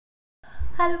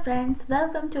Hello friends,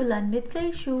 welcome to Learn with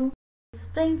Reshu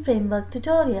Spring Framework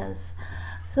tutorials.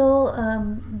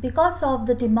 Because of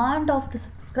the demand of the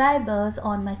subscribers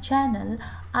on my channel,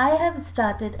 I have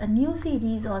started a new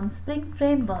series on Spring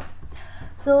Framework.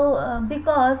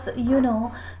 Because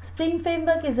Spring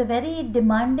Framework is a very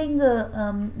demanding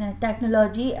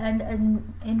technology, and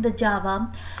in the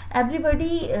Java,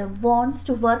 everybody wants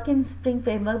to work in Spring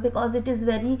Framework because it is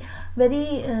very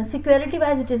security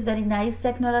wise it is very nice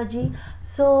technology.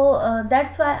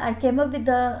 That's why I came up with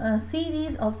the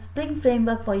series of Spring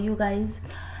Framework for you guys.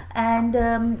 And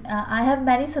I have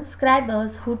many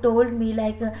subscribers who told me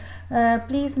like,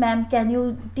 please ma'am, can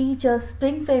you teach us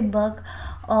Spring Framework?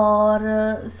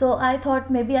 Or so I thought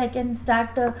maybe I can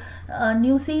start a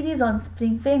new series on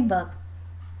Spring Framework.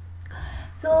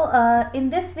 In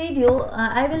this video,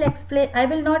 I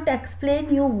will not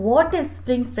explain you what is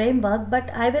Spring Framework,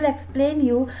 but I will explain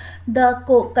you the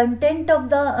content of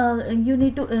the you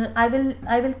need to I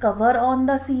will cover on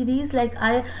the series.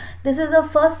 This is the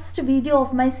first video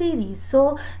of my series,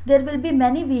 so there will be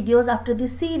many videos after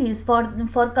this series for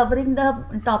covering the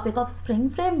topic of Spring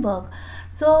Framework.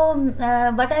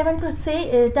 What I want to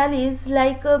tell is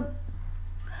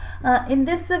in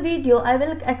this video I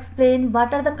will explain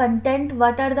what are the content,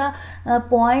 what are the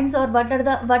points, or what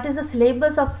is the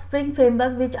syllabus of Spring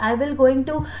Framework, which I will going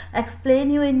to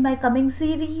explain you in my coming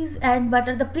series, and what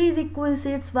are the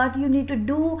prerequisites, what you need to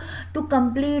do to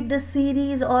complete this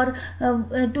series, or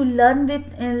to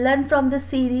learn from this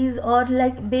series, or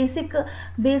like basic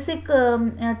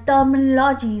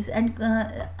terminologies, and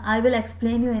I will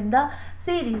explain you in the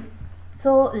series.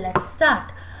 So let's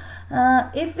start.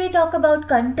 If we talk about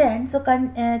content,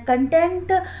 content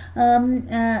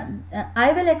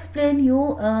I will explain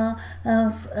you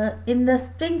in the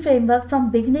Spring Framework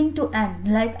from beginning to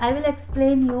end. Like I will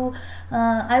explain you,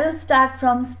 I will start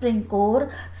from Spring Core.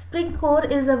 Spring Core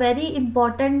is a very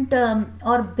important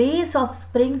or base of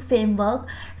Spring Framework.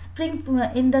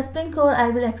 In the Spring Core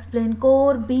I will explain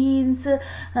core, beans,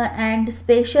 and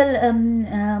special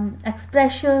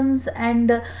expressions,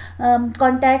 and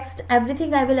context.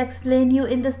 Everything I will explain you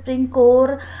in the Spring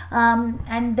Core,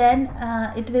 and then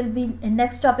it will be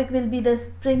next topic will be the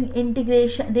Spring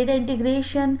integration, data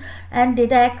integration and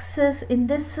data access. In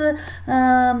this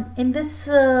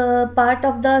part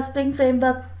of the Spring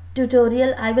Framework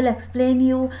tutorial, I will explain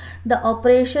you the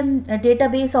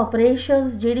database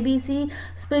operations, JDBC,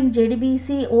 Spring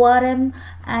JDBC, ORM,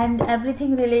 and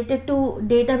everything related to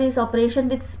database operation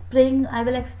with Spring I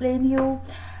will explain you.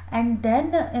 And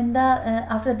then in the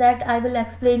after that I will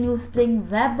explain you Spring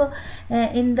Web.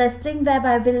 In the Spring Web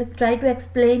I will try to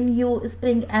explain you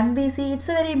Spring MVC. It's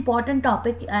a very important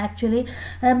topic actually.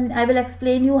 I will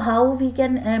explain you how we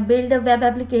can build a web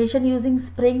application using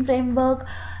Spring Framework,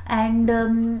 and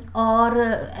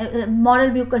model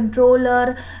view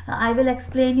controller. I will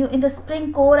explain you in the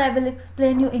Spring Core. I will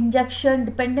explain you injection,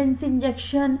 dependency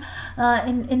injection,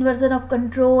 inversion of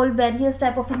control, various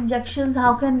type of injections,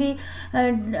 how can we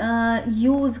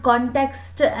use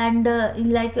context, and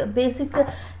like basic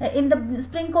in the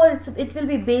Spring Core it will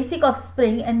be basic of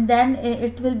Spring, and then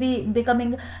it will be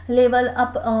becoming level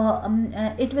up,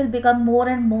 it will become more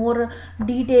and more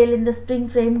detail in the Spring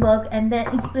Framework. And then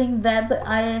in Spring Web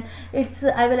I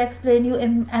will explain you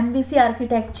MVC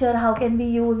architecture, how can we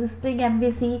use Spring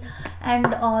MVC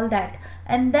and all that.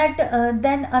 And that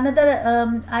then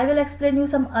another I will explain you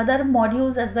some other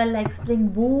modules as well, like Spring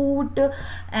Boot,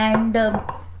 and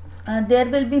there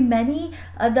will be many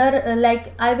other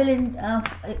like I will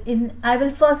in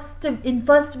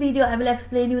first video I will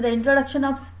explain you the introduction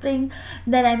of Spring,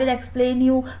 then I will explain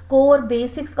you core,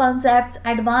 basics, concepts,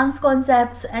 advanced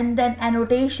concepts, and then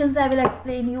annotations I will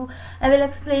explain you. I will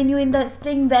explain you in the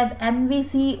Spring Web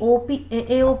MVC,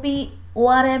 AOP,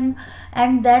 ORM,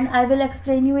 and then I will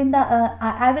explain you in the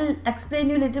I will explain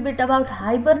you a little bit about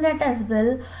Hibernate as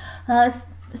well.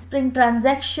 Spring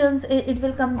transactions, it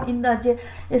will come in the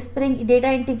Spring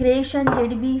data integration,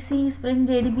 JDBC, Spring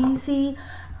JDBC.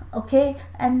 Okay,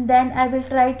 and then I will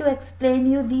try to explain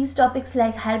you these topics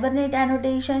like Hibernate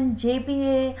annotation,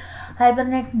 JPA,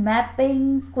 Hibernate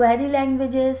mapping, query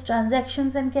languages,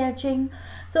 transactions and caching.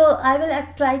 So I will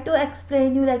try to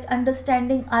explain you like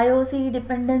understanding IOC,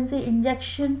 dependency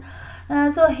injection,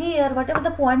 So here, whatever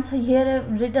the points here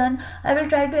written, I will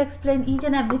try to explain each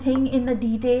and everything in the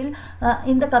detail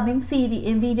in the coming series,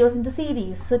 in videos in the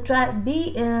series. So try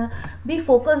be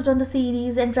focused on the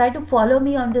series and try to follow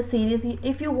me on this series.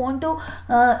 If you want to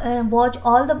watch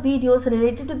all the videos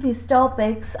related to these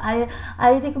topics, I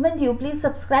recommend you please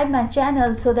subscribe my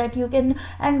channel so that you can,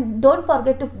 and don't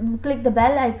forget to click the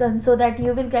bell icon so that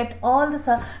you will get all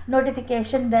the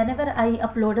notification whenever I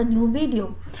upload a new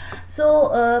video. So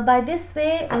by this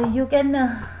way you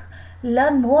can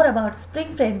learn more about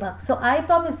Spring Framework. So I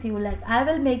promise you, like, I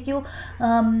will make you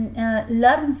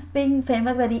learn Spring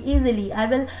Framework very easily. I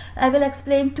will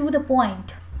explain to the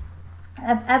point.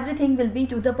 Everything will be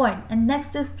to the point. And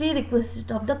next is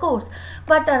prerequisite of the course.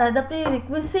 What are the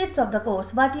prerequisites of the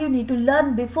course? What you need to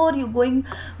learn before you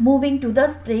moving to the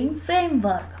Spring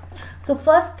Framework. So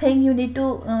first thing you need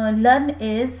to learn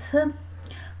is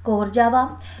core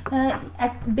Java,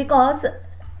 because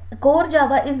core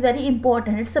Java is very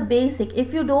important. It's a basic.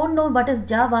 If you don't know what is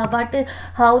Java,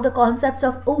 how the concepts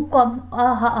of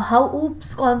how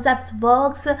OOPS concepts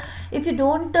works, if you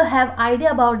don't have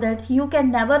idea about that, you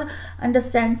can never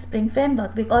understand Spring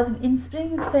Framework, because in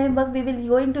Spring Framework we will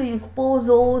going to use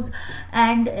POSOs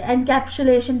and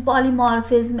encapsulation,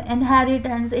 polymorphism,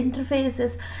 inheritance,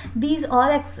 interfaces. These all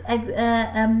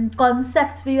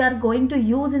concepts we are going to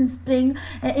use in Spring.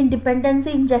 In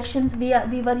dependency injections we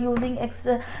were using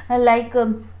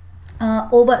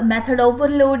over method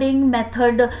overloading,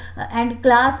 method and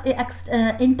class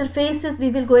interfaces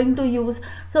we will going to use.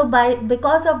 So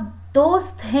because of those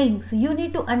things you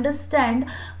need to understand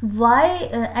why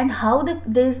and how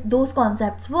those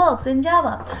concepts works in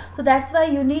Java. So that's why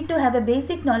you need to have a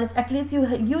basic knowledge. At least you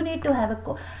need to have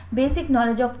a basic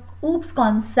knowledge of OOPS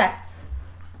concepts.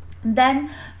 Then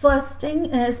for Spring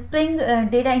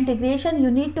data integration,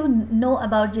 you need to know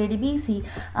about JDBC.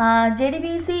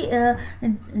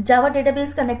 Java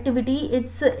database connectivity.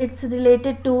 It's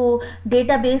related to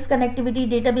database connectivity,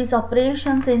 database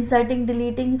operations, inserting,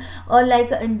 deleting, or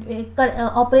like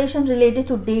operation related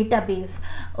to database.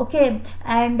 Okay,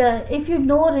 and if you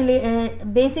know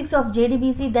basics of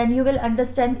JDBC, then you will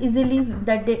understand easily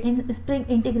that in Spring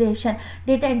integration,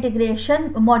 data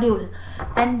integration module.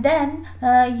 And then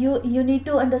you need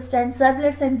to understand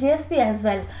servlets and JSP as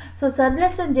well. So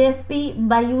servlets and JSP,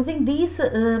 by using these,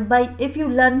 if you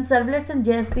learn servlets and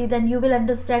JSP, then you will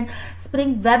understand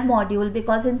Spring Web module,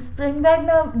 because in Spring Web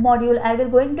module I will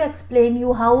going to explain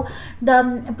you how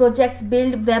the projects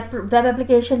build, web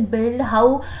application build,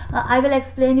 how I will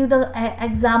explain you the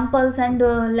examples and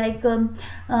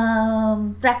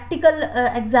practical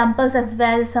examples as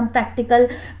well. Some practical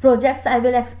projects I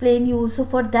will explain you. So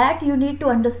for that you need to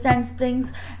understand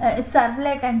Spring's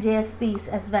servlet and JSPs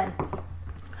as well.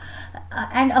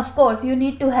 And of course you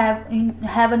need to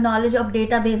have a knowledge of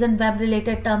database and web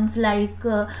related terms like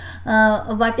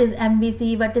what is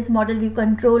MVC, what is model view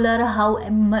controller, how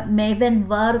Maven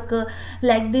work,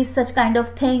 like this such kind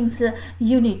of things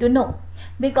you need to know.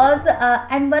 Because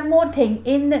and one more thing,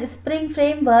 in Spring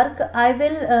Framework I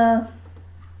will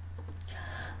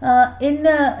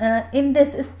in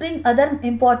this Spring other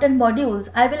important modules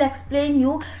I will explain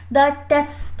you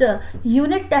the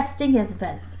unit testing as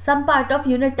well. Some part of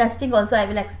unit testing also I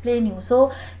will explain you.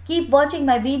 So keep watching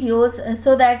my videos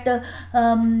so that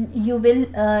you will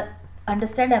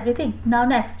understand everything. Now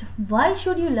next, why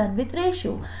should you learn with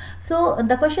Reshu? So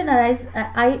the question arise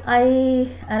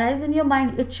in your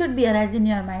mind. It should be arise in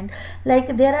your mind,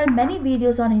 like there are many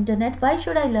videos on internet, why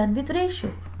should I learn with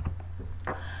Reshu?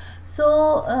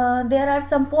 So there are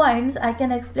some points I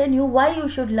can explain you why you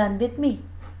should learn with me.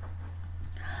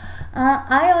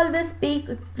 I always speak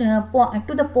to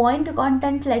the point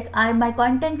content, like my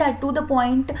content are to the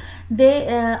point.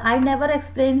 I never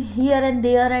explain here and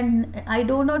there, and I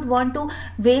do not want to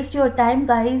waste your time,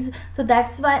 guys. So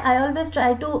that's why I always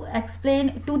try to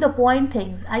explain to the point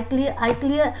things. I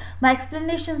clear my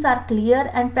explanations are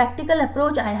clear, and practical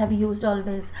approach I have used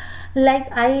always. Like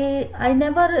I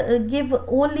never give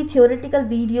only theoretical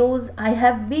videos. I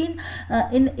have been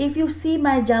if you see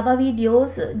my Java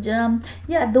videos,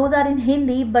 yeah, those are in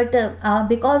Hindi, but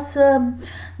because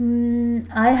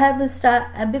I have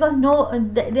because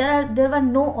there were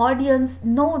no audience,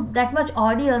 no that much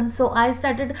audience, so I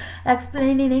started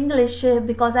explaining in English,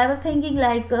 because I was thinking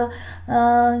like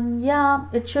yeah,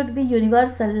 it should be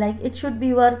universal, like it should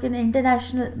be work in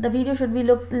international, the video should be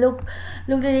looked at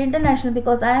international,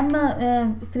 because I am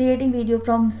creating video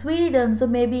from Sweden, so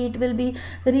maybe it will be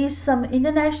reach some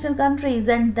international countries,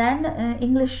 and then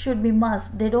English should be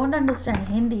must. They don't understand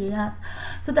Hindi, yes.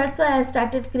 So that's why I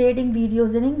started creating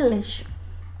videos in English.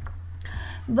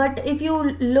 but if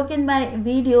you look in my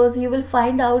videos, you will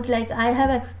find out like I have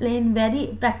explained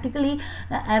very practically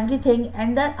everything,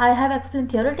 and then I have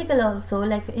explained theoretical also.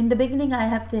 Like in the beginning I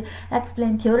have to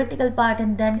explain theoretical part,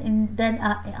 and then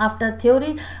after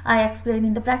theory I explain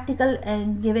in the practical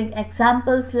and giving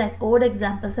examples like code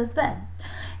examples as well.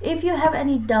 If you have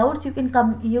any doubts, you can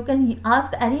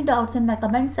ask any doubts in my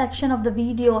comment section of the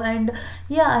video. And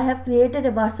yeah, I have created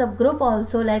a WhatsApp group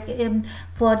also, like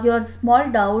for your small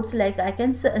doubts, like I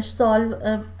can solve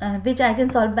which I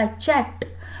can solve by chat.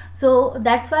 So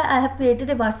that's why I have created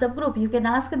a WhatsApp group. You can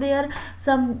ask there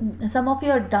some of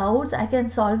your doubts, I can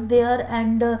solve there,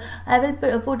 and I will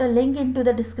put a link into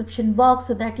the description box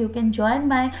so that you can join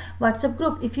my WhatsApp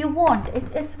group if you want.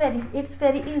 It's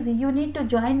very easy. You need to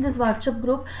join this WhatsApp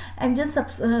group, and just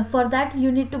for that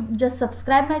you need to just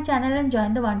subscribe my channel and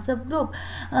join the WhatsApp group.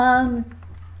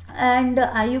 And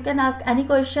you can ask any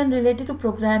question related to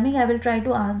programming. I will try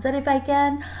to answer if I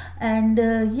can. And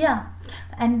yeah,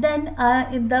 and then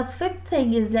the fifth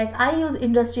thing is like I use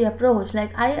industry approach.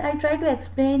 Like I try to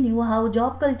explain you how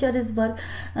job culture is work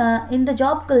in the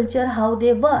job culture, how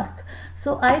they work.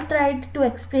 So I tried to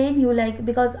explain you, like,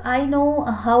 because I know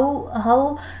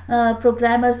how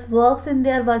programmers works in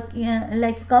their work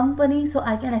like company, so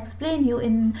I can explain you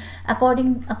in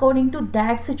according to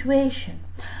that situation.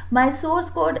 My source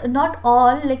code, not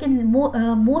all, like in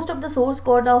most of the source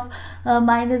code of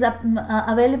mine is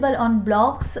available on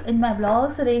blogs, in my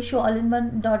blogs,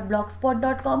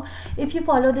 reshuallinone.blogspot.com. If you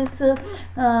follow this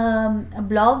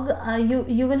blog,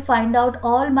 you will find out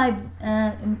all my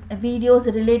videos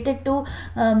related to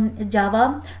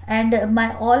Java, and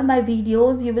all my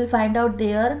videos you will find out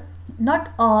there.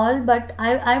 Not all, but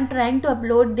I am trying to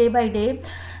upload day by day.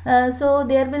 So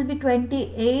there will be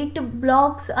 28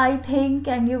 blogs I think,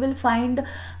 and you will find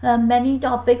many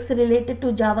topics related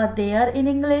to Java there in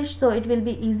English, so it will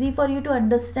be easy for you to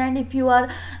understand if you are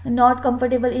not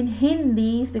comfortable in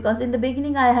Hindi, because in the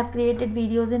beginning I have created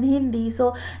videos in Hindi.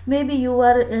 So maybe you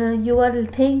are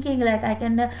thinking like I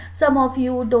can some of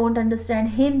you don't understand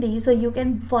Hindi, so you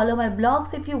can follow my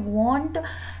blogs if you want.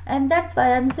 And that's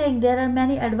why I'm saying there are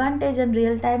many advantages in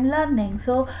real-time learning.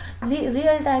 So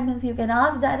real-time is you can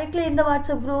ask directly in the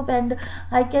WhatsApp group, and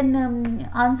I can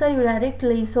answer you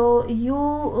directly. So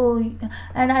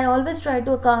and I always try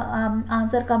to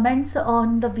answer comments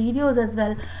on the videos as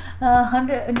well.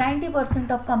 90%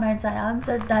 of comments I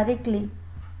answered directly.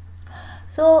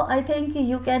 So I think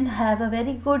you can have a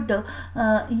very good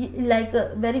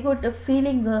very good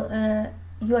feeling.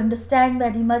 You understand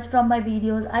very much from my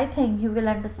videos. I think you will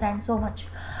understand so much.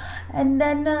 And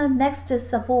then next is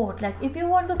support. Like if you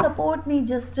want to support me,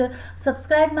 just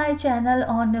subscribe my channel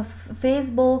on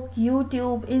Facebook,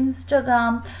 YouTube,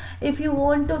 Instagram. If you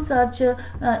want to search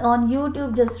on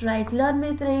YouTube, just write Learn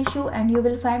with Reshu and you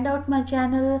will find out my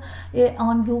channel.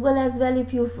 On Google as well,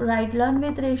 if you write Learn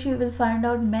with Reshu, you will find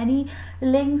out many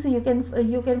links. You can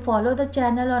follow the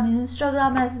channel on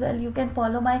Instagram as well. You can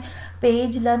follow my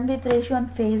page Learn with Reshu on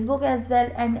Facebook as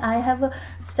well. And I have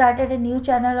started a new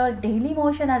channel on Daily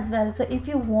Motion as well. So if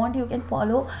you want, you can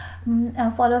follow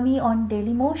me on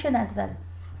Daily Motion as well.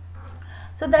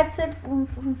 So that's it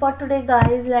for today,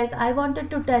 guys. Like I wanted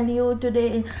to tell you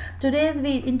in today's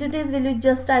video,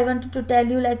 just I wanted to tell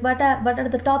you like what are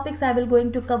the topics I will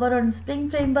going to cover on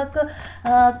Spring Framework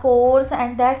course,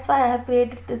 and that's why I have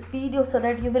created this video, so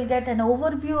that you will get an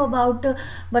overview about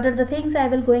what are the things I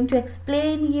will going to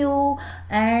explain you.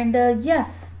 And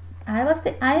yes,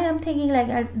 I am thinking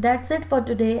like that's it for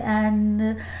today,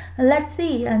 and let's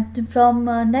see. And from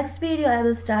next video I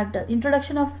will start the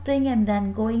introduction of Spring, and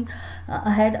then going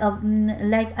ahead of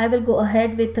like I will go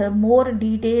ahead with a more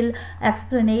detailed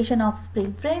explanation of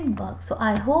Spring Framework. So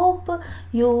I hope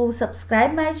you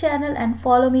subscribe my channel and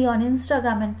follow me on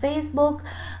Instagram and Facebook.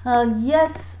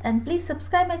 Yes, and please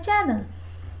subscribe my channel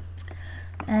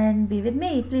and be with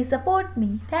me. Please support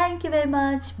me. Thank you very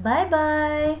much. Bye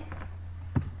bye.